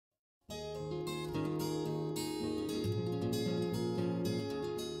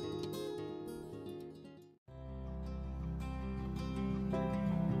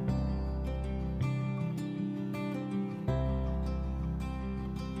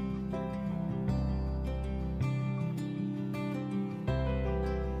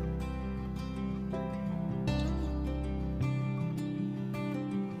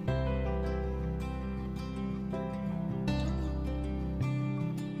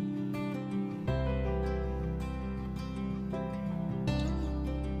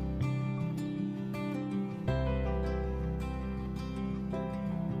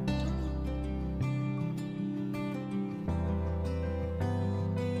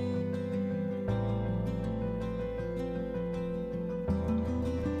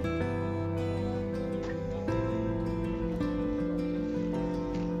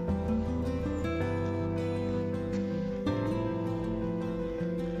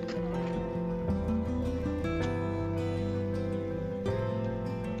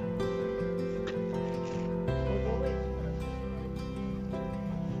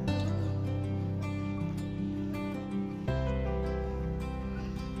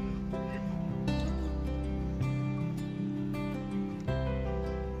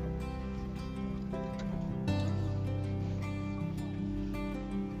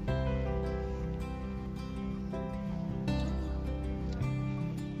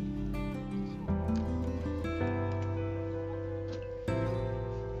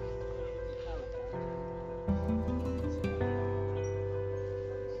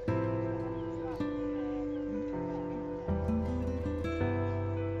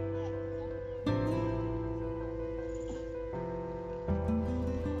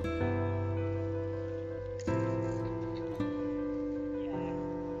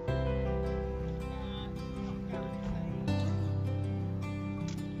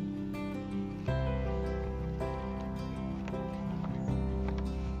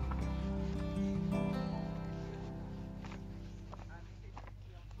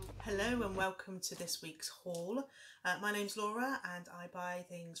Hello and welcome to this week's haul. My name's Laura and I buy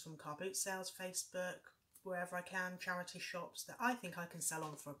things from car boot sales, Facebook, wherever I can, charity shops that I think I can sell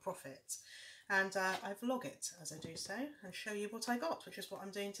on for a profit. And I vlog it as I do so and show you what I got, which is what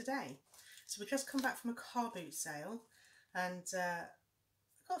I'm doing today. So we've just come back from a car boot sale and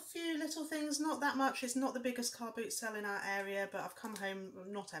I've got a few little things, not that much. It's not the biggest car boot sale in our area, but I've come home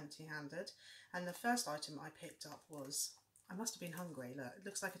not empty-handed. And the first item I picked up was, I must have been hungry, look, it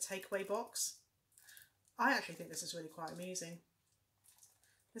looks like a takeaway box. I actually think this is really quite amusing.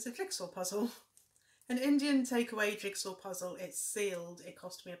 It's a jigsaw puzzle. An Indian takeaway jigsaw puzzle. It's sealed, it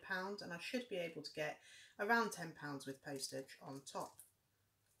cost me £1 and I should be able to get around £10 with postage on top.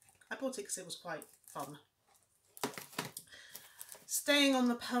 I bought it because it was quite fun. Staying on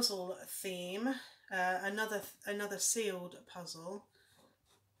the puzzle theme, another sealed puzzle.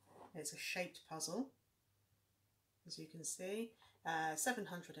 It's a shaped puzzle. As you can see,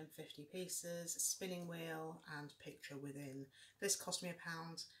 750 pieces, spinning wheel and picture within. This cost me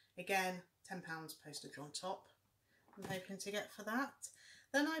 £1. Again, £10 postage on top. I'm hoping to get for that.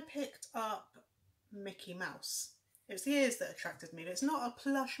 Then I picked up Mickey Mouse. It was the ears that attracted me, but it's not a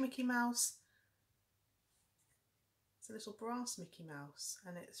plush Mickey Mouse. It's a little brass Mickey Mouse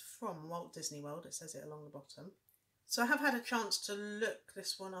and it's from Walt Disney World. It says it along the bottom. So I have had a chance to look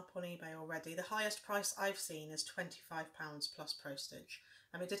this one up on eBay already. The highest price I've seen is £25 plus postage.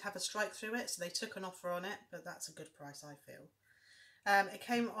 It did have a strike through it, so they took an offer on it, but that's a good price, I feel. It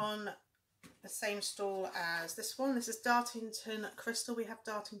came on the same stall as this one. This is Dartington Crystal. We have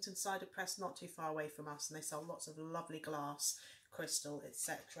Dartington Cider Press not too far away from us, and they sell lots of lovely glass, crystal,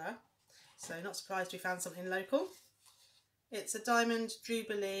 etc. So not surprised we found something local. It's a Diamond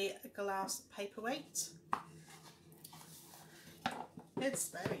Jubilee glass paperweight. It's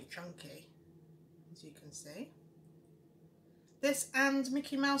very chunky, as you can see. This and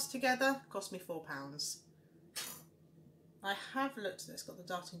Mickey Mouse together cost me £4. I have looked, it's got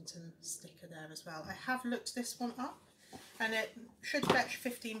the Dartington sticker there as well. I have looked this one up and it should fetch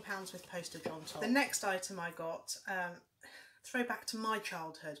 £15 with postage on top. The next item I got, throwback to my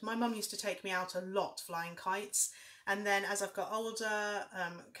childhood. My mum used to take me out a lot flying kites. And then as I've got older,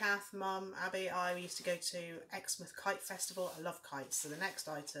 Kath, Mum, Abby, I used to go to Exmouth Kite Festival. I love kites, so the next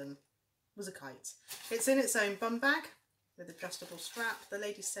item was a kite. It's in its own bum bag with adjustable strap. The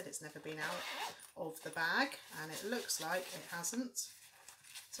lady said it's never been out of the bag, and it looks like it hasn't.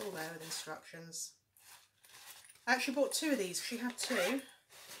 It's all there with instructions. I actually bought two of these. She had two,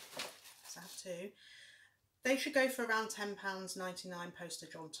 so I have two. They should go for around £10.99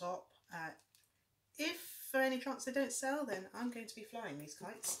 postage on top. If for any chance they don't sell, then I'm going to be flying these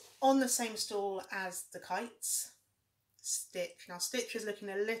kites. On the same stall as the kites, Stitch. Now Stitch is looking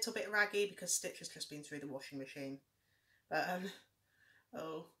a little bit raggy because Stitch has just been through the washing machine. But,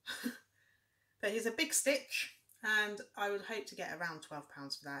 oh. But he's a big Stitch and I would hope to get around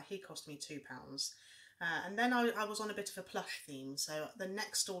 £12 for that. He cost me £2. And then I was on a bit of a plush theme, so the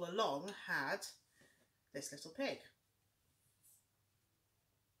next stall along had this little pig.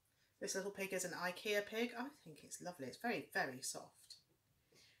 This little pig is an IKEA pig. I think it's lovely. It's very, very soft.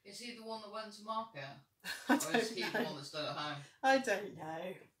 Is he the one that went to market? I or don't is he know. the one that's done at home? I don't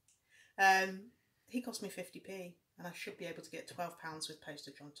know. He cost me 50p and I should be able to get £12 with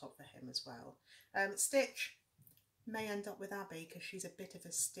postage on top for him as well. Stitch may end up with Abby because she's a bit of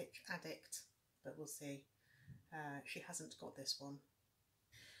a Stitch addict, but we'll see. She hasn't got this one.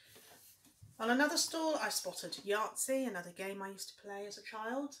 On another stall I spotted Yahtzee, another game I used to play as a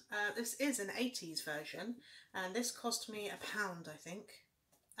child. This is an 80s version and this cost me £1 I think,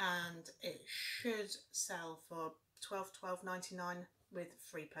 and it should sell for £12.99 with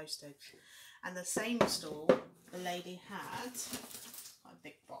free postage. And the same stall the lady had, a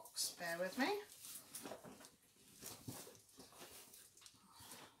big box, bear with me.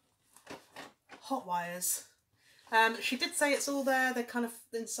 Hot wires. She did say it's all there. They're kind of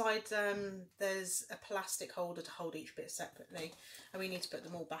inside, there's a plastic holder to hold each bit separately and we need to put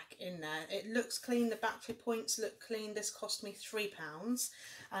them all back in there. It looks clean, the battery points look clean. This cost me £3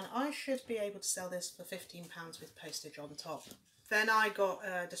 and I should be able to sell this for £15 with postage on top. Then I got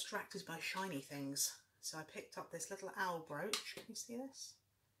distracted by shiny things. So I picked up this little owl brooch. Can you see this?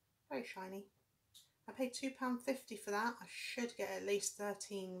 Very shiny. I paid £2.50 for that. I should get at least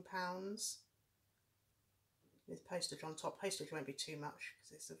 £13 with postage on top. Postage won't be too much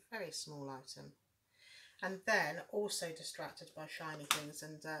because it's a very small item. And then also distracted by shiny things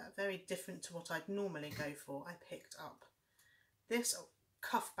and very different to what I'd normally go for, I picked up this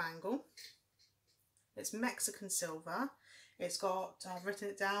cuff bangle. It's Mexican silver. It's got, I've written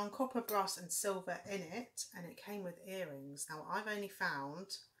it down, copper, brass and silver in it, and it came with earrings. Now I've only found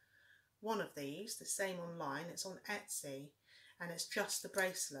one of these, the same online. It's on Etsy and it's just the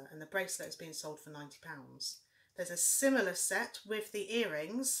bracelet, and the bracelet is being sold for £90. There's a similar set with the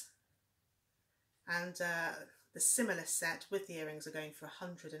earrings, and the similar set with the earrings are going for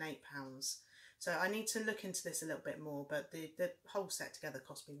 £108. So I need to look into this a little bit more, but the whole set together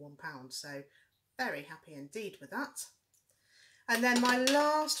cost me £1. So very happy indeed with that. And then my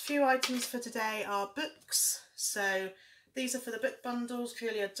last few items for today are books. So these are for the book bundles,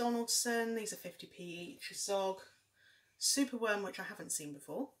 Julia Donaldson. These are 50p each, Zog, Superworm, which I haven't seen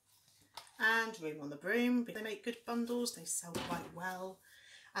before, and Room on the Broom. They make good bundles, they sell quite well.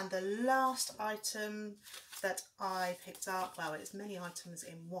 And the last item that I picked up, well, it's many items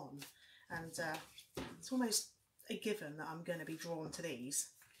in one, and it's almost a given that I'm going to be drawn to these.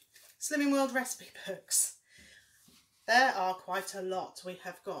 Slimming World recipe books. There are quite a lot. We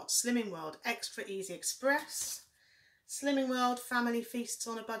have got Slimming World Extra Easy Express, Slimming World Family Feasts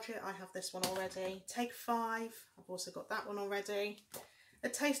on a Budget. I have this one already. Take 5. I've also got that one already. A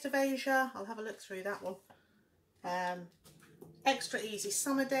Taste of Asia. I'll have a look through that one. Extra Easy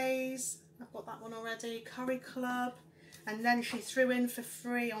Summer Days. I've got that one already. Curry Club. And then she threw in for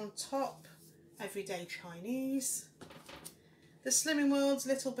free on top Everyday Chinese. The Slimming World's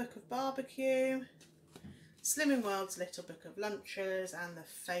Little Book of Barbecue. Slimming World's Little Book of Lunches, and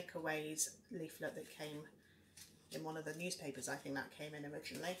the Fakeaways leaflet that came in one of the newspapers. I think that came in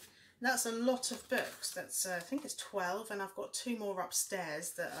originally. And that's a lot of books. That's I think it's 12, and I've got 2 more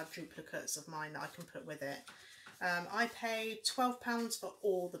upstairs that are duplicates of mine that I can put with it. I paid £12 for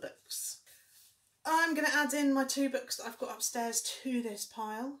all the books. I'm going to add in my 2 books that I've got upstairs to this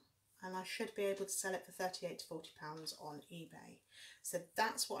pile, and I should be able to sell it for £38 to £40 on eBay. So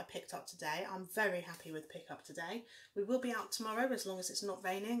that's what I picked up today. I'm very happy with pickup today. We will be out tomorrow as long as it's not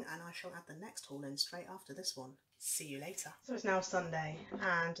raining, and I shall add the next haul in straight after this one. See you later. So it's now Sunday,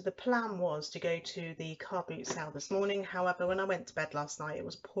 and the plan was to go to the car boot sale this morning. However, when I went to bed last night, it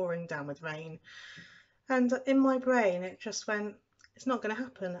was pouring down with rain, and in my brain it just went, it's not going to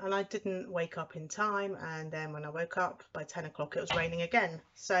happen. And I didn't wake up in time, and then when I woke up by 10 o'clock it was raining again.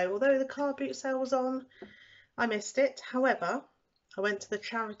 So although the car boot sale was on, I missed it. However, I went to the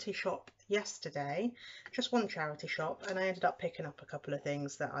charity shop yesterday, just one charity shop, and I ended up picking up a couple of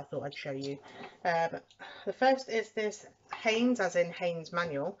things that I thought I'd show you. The first is this Haynes, as in Haynes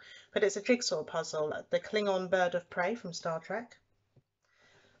manual, but it's a jigsaw puzzle, the Klingon Bird of Prey from Star Trek.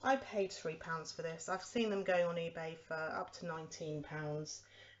 I paid £3 for this. I've seen them going on eBay for up to £19.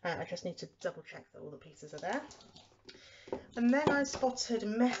 I just need to double check that all the pieces are there. And then I spotted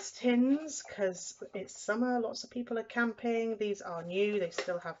mess tins, because it's summer, lots of people are camping. These are new, they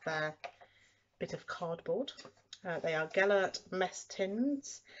still have their bit of cardboard. They are Gellert mess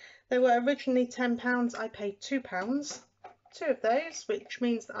tins. They were originally £10, I paid £2. 2 of those, which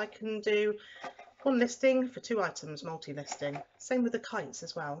means that I can do one listing for 2 items, multi-listing. Same with the kites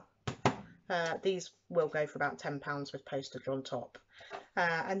as well. These will go for about £10 with postage on top.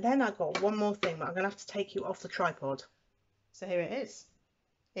 And then I got one more thing, but I'm going to have to take you off the tripod. So here it is.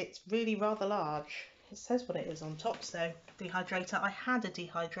 It's really rather large. It says what it is on top. So dehydrator. I had a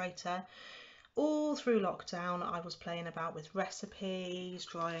dehydrator all through lockdown. I was playing about with recipes,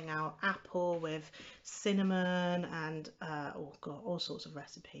 drying out apple with cinnamon, and oh god, all sorts of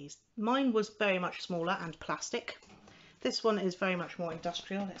recipes. Mine was very much smaller and plastic. This one is very much more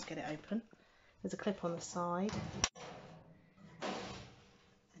industrial. Let's get it open. There's a clip on the side,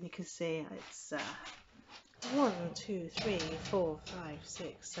 and you can see it's 1, 2, 3, 4, 5,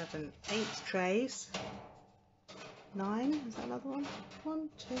 6, 7, 8 trays. 9, is that another one? 1,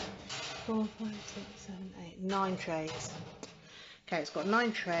 2, 4, 5, 6, 7, 8, 9 trays. Okay, it's got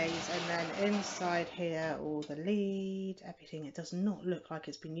 9 trays, and then inside here, all the lead, everything. It does not look like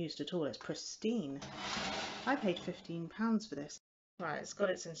it's been used at all. It's pristine. I paid £15 for this. Right, it's got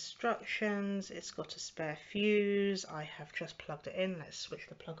its instructions, it's got a spare fuse. I have just plugged it in. Let's switch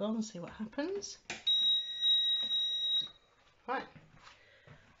the plug on and see what happens. Right,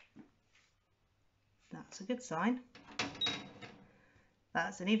 that's a good sign.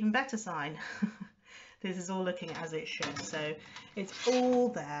 That's an even better sign. This is all looking as it should, so it's all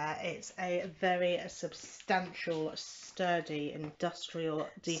there. It's a very substantial, sturdy, industrial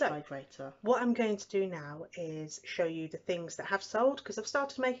dehydrator. So, what I'm going to do now is show you the things that have sold, because I've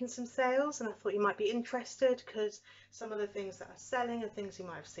started making some sales and I thought you might be interested, because some of the things that are selling are things you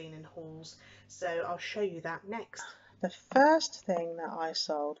might have seen in hauls. So I'll show you that next. The first thing that I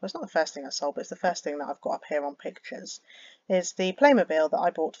sold, well, it's not the first thing I sold, but it's the first thing that I've got up here on pictures, is the Playmobil that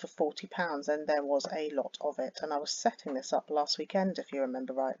I bought for £40, and there was a lot of it, and I was setting this up last weekend, if you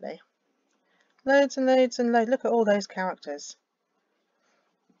remember rightly. Loads and loads and loads. Look at all those characters.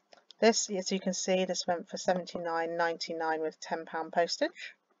 This, as you can see, this went for £79.99 with £10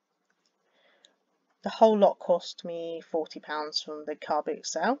 postage. The whole lot cost me £40 from the car boot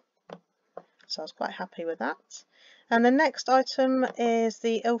sale, so I was quite happy with that. And the next item is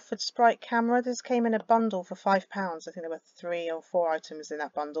the Ilford Sprite camera. This came in a bundle for £5. I think there were 3 or 4 items in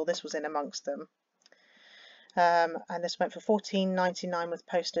that bundle. This was in amongst them. And this went for £14.99 with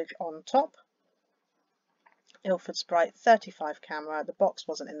postage on top. Ilford Sprite 35 camera. The box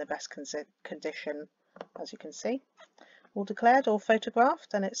wasn't in the best condition, as you can see. All declared, all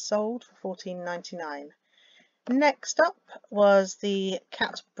photographed, and it's sold for £14.99. Next up was the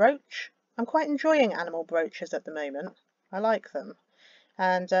cat brooch. I'm quite enjoying animal brooches at the moment. I like them.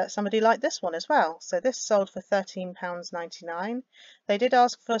 And somebody liked this one as well. So this sold for £13.99. They did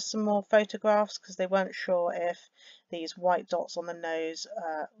ask for some more photographs because they weren't sure if these white dots on the nose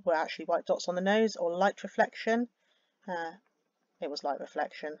were actually white dots on the nose or light reflection. It was light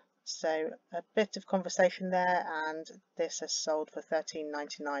reflection. So a bit of conversation there, and this has sold for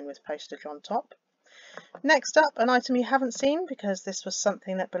 £13.99 with postage on top. Next up, an item you haven't seen because this was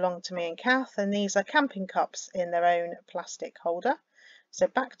something that belonged to me and Kath, and these are camping cups in their own plastic holder. So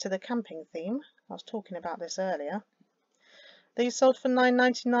back to the camping theme. I was talking about this earlier. These sold for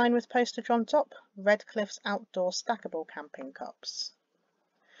 £9.99 with postage on top. Redcliffe's Outdoor Stackable Camping Cups.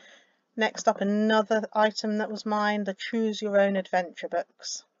 Next up, another item that was mine, the Choose Your Own Adventure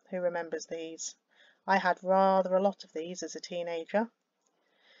books. Who remembers these? I had rather a lot of these as a teenager.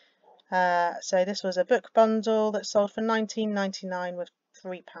 So this was a book bundle that sold for £19.99 with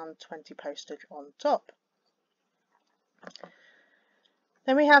 £3.20 postage on top.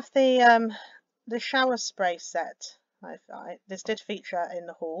 Then we have the shower spray set. This did feature in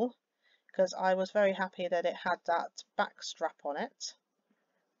the haul because I was very happy that it had that back strap on it,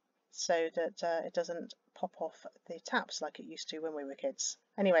 so that it doesn't pop off the taps like it used to when we were kids.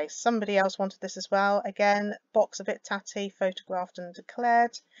 Anyway, somebody else wanted this as well. Again, box a bit tatty, photographed and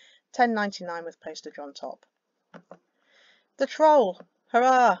declared. £10.99 with postage on top. The troll,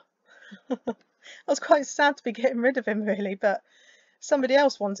 hurrah! I was quite sad to be getting rid of him really, but somebody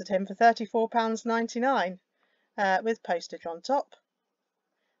else wanted him for £34.99 with postage on top.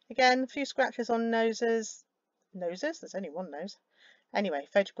 Again, a few scratches on noses. Noses? There's only one nose. Anyway,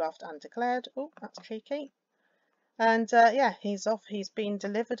 photographed and declared. Oh, that's cheeky. And yeah, he's off. He's been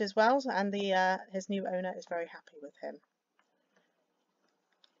delivered as well, and his new owner is very happy with him.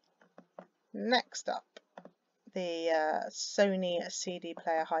 Next up, the Sony CD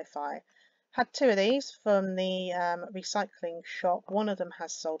player Hi-Fi. Had 2 of these from the recycling shop. One of them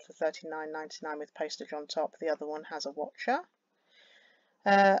has sold for £39.99 with postage on top. The other one has a watcher.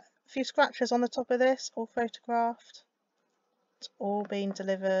 A few scratches on the top of this, all photographed. It's all been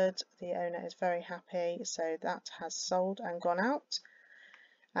delivered. The owner is very happy, so that has sold and gone out.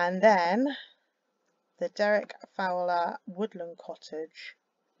 And then the Derek Fowler Woodland Cottage.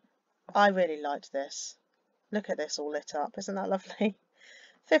 I really liked this. Look at this all lit up. Isn't that lovely?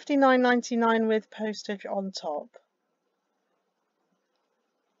 £59.99 with postage on top.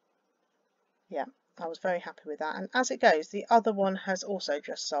 Yeah, I was very happy with that. And as it goes, the other one has also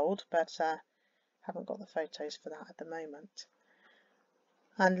just sold, but haven't got the photos for that at the moment.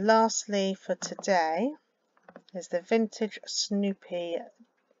 And lastly for today is the vintage Snoopy.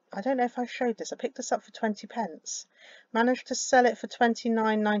 I don't know if I showed this. I picked this up for 20p. Managed to sell it for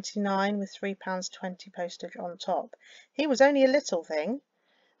 £29.99 with £3.20 postage on top. He was only a little thing,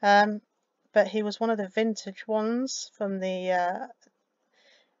 but he was one of the vintage ones from the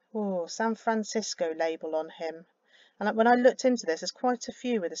San Francisco label on him. And when I looked into this, there's quite a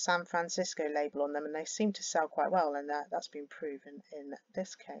few with a San Francisco label on them, and they seem to sell quite well, and that's been proven in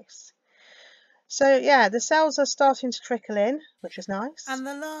this case. So yeah, the sales are starting to trickle in, which is nice. And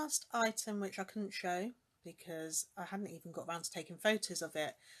the last item, which I couldn't show because I hadn't even got around to taking photos of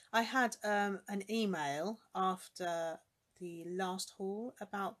it, I had an email after the last haul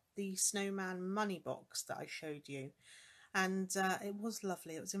about the Snowman money box that I showed you. And it was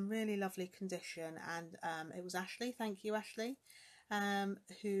lovely. It was in really lovely condition, and it was Ashley, thank you Ashley,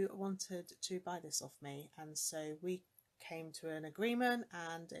 who wanted to buy this off me, and so we came to an agreement,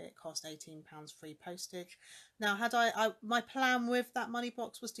 and it cost £18 free postage. Now, had my plan with that money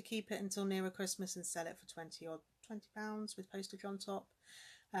box was to keep it until nearer Christmas and sell it for £20 with postage on top,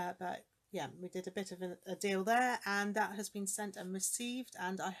 but yeah, we did a bit of a deal there, and that has been sent and received,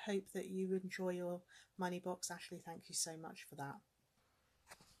 and I hope that you enjoy your money box. Ashley, thank you so much for that.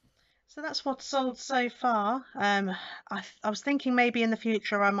 So that's what's sold so far. I was thinking maybe in the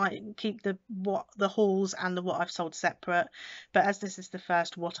future I might keep the hauls and the what I've sold separate, but as this is the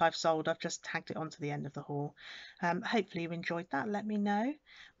first what I've sold, I've just tagged it onto the end of the haul. Hopefully you enjoyed that. Let me know.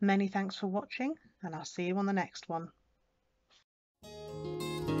 Many thanks for watching, and I'll see you on the next one.